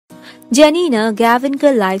Janina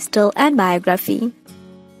Gavankar lifestyle and biography.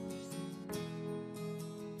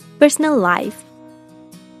 Personal life.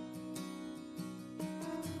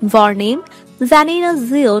 War name Janina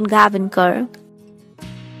Gavankar.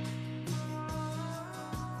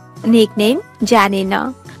 Nickname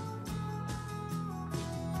Janina.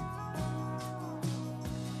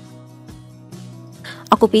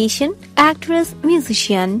 Occupation actress,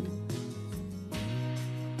 musician.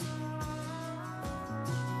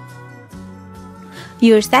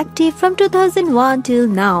 Years active from 2001 till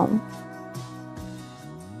now.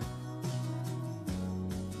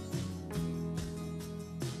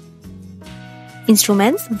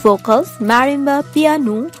 Instruments, vocals, marimba,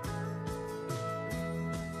 piano.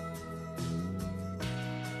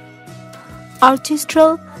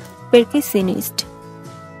 Orchestral, percussionist.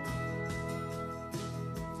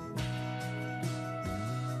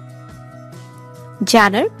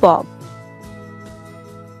 Genre, pop.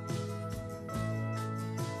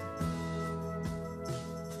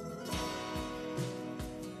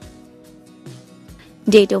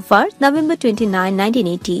 Date of birth November 29,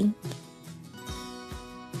 1980.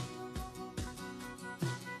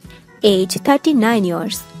 Age 39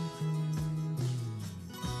 years.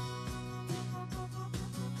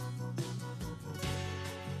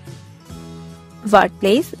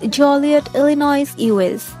 Birthplace Joliet, Illinois,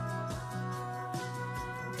 US.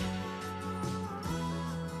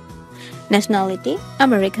 Nationality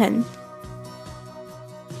American.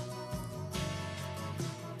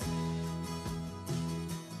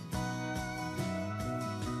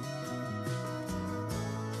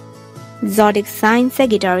 Zodiac sign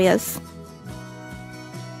Sagittarius.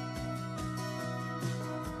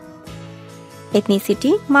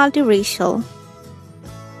 Ethnicity multiracial.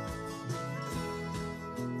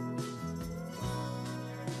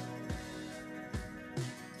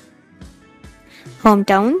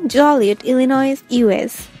 Hometown Joliet, Illinois,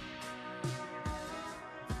 US.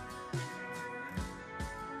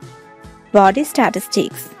 Body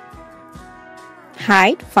statistics.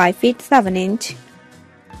 Height 5 feet 7 inch.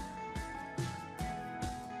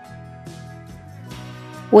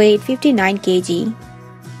 Weight 59 kg.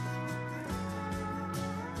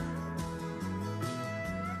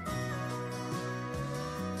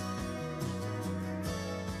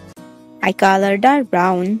 Eye color dark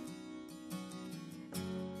brown.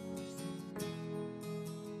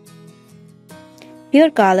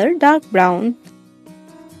 Hair color dark brown.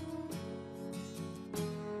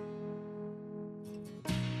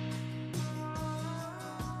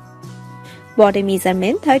 Body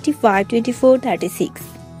measurement 35, 24, 36.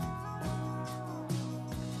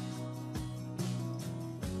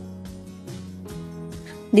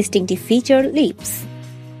 Distinctive feature lips.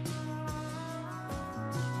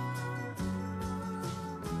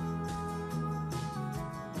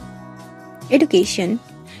 Education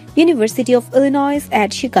University of Illinois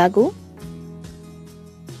at Chicago.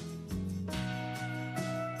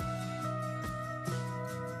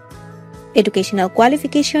 Educational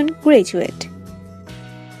qualification graduate.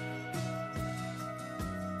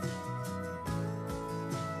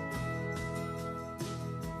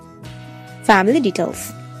 Family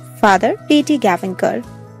details. Father P.T. Gavankar.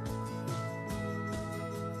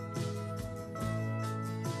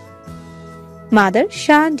 Mother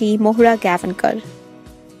Shan D. Mohra Gavankar.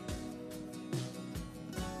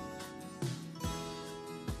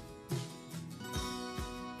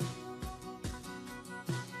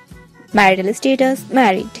 Marital status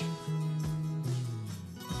married.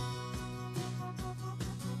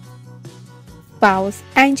 Spouse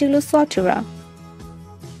Angelo Sotura.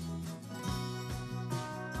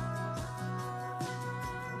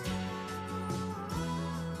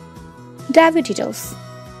 Debut details.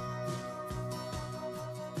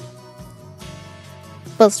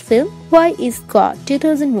 First film Why Is God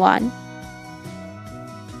 2001.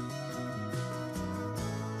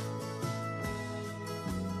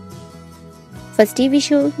 First TV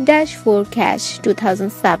show Dash for Cash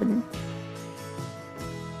 2007.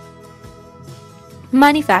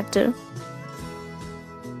 Money factor.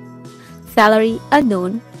 Salary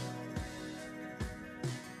unknown.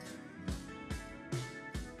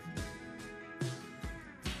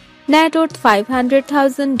 Net worth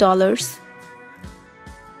 $500,000.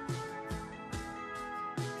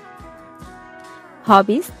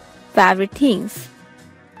 Hobbies, favorite things.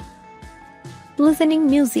 Listening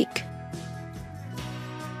music.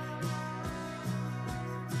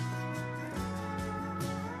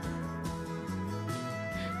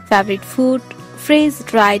 Favorite food,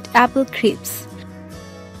 freeze-dried apple crisps.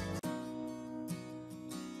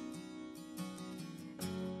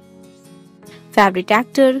 Favorite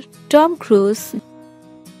actor, Tom Cruise.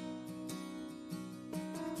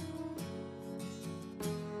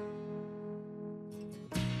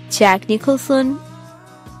 Jack Nicholson,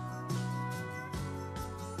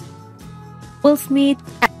 Will Smith,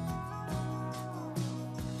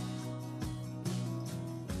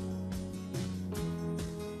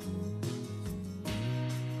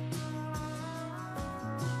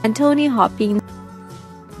 Anthony Hopkins,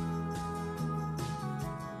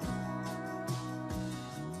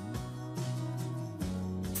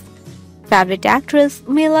 favorite actress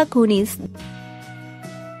Mila Kunis,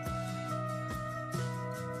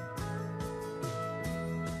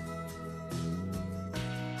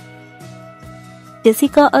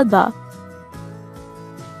 Jessica Alba,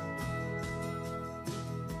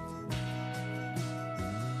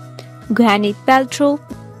 Gwyneth Paltrow,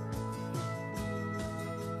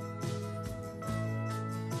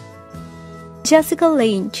 Jessica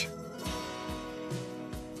Lange,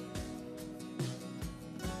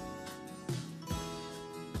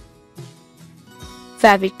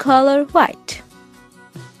 favorite color white,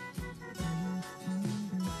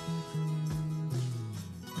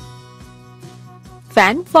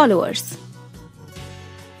 fan followers,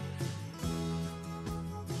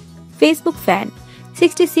 Facebook fan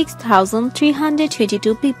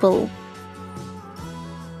 66,322 people,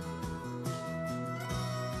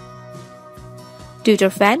 Twitter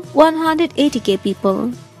fan 180k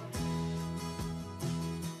people,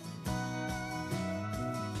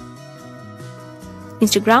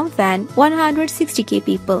 Instagram fan 160k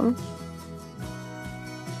people,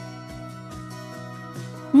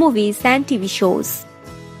 movies and TV shows,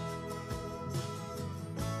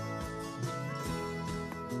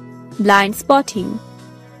 blind spotting,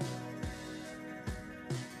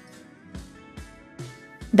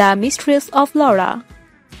 The Mysteries of Laura,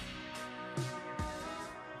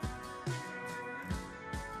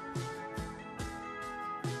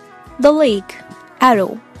 The Lake,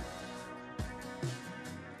 Arrow,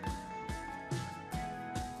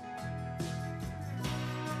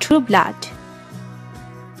 True Blood,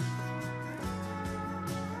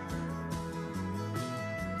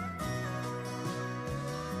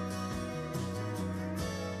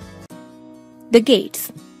 The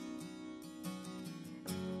Gates,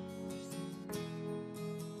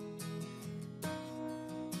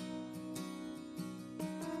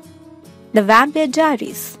 The Vampire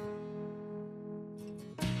Diaries,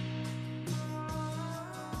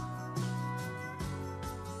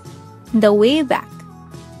 The Way Back,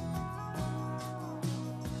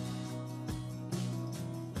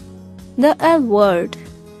 The L Word,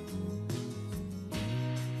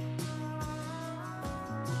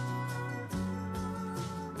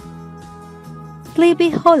 Sleepy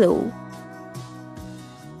Hollow,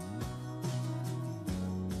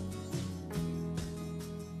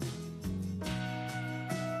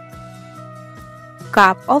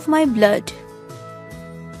 Cup of My Blood,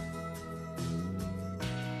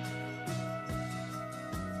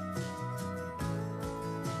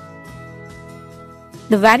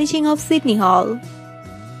 The Vanishing of Sydney Hall,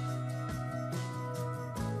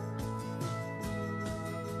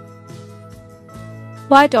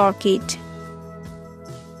 White Orchid,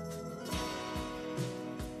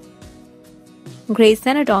 Grey's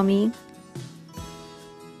Anatomy,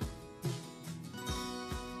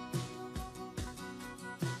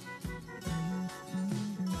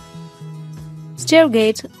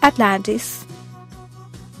 Stargate Atlantis,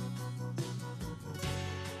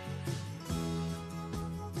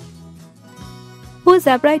 Who is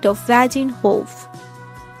Upright of Virgin Hope,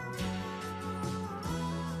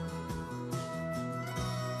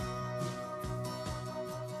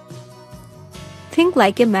 Think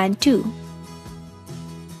Like a Man Too,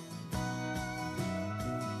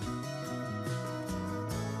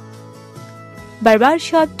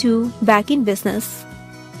 Barbershop 2 Back in Business,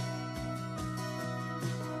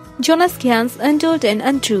 Jonas Khan's Untold and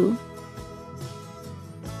Untrue,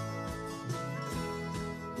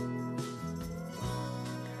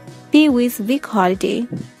 Pee-wee's Big Holiday,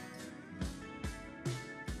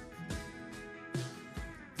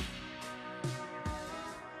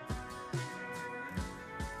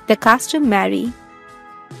 The Customary,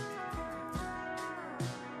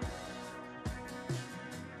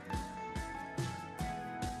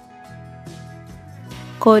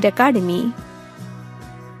 Code Academy,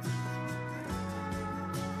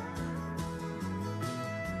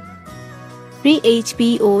 Free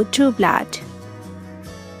HBO True Blood,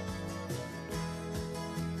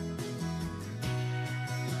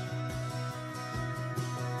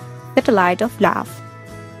 Satellite of Love.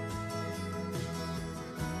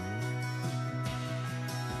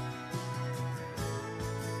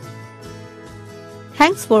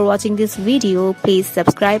 Thanks for watching this video. Please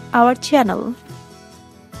subscribe our channel.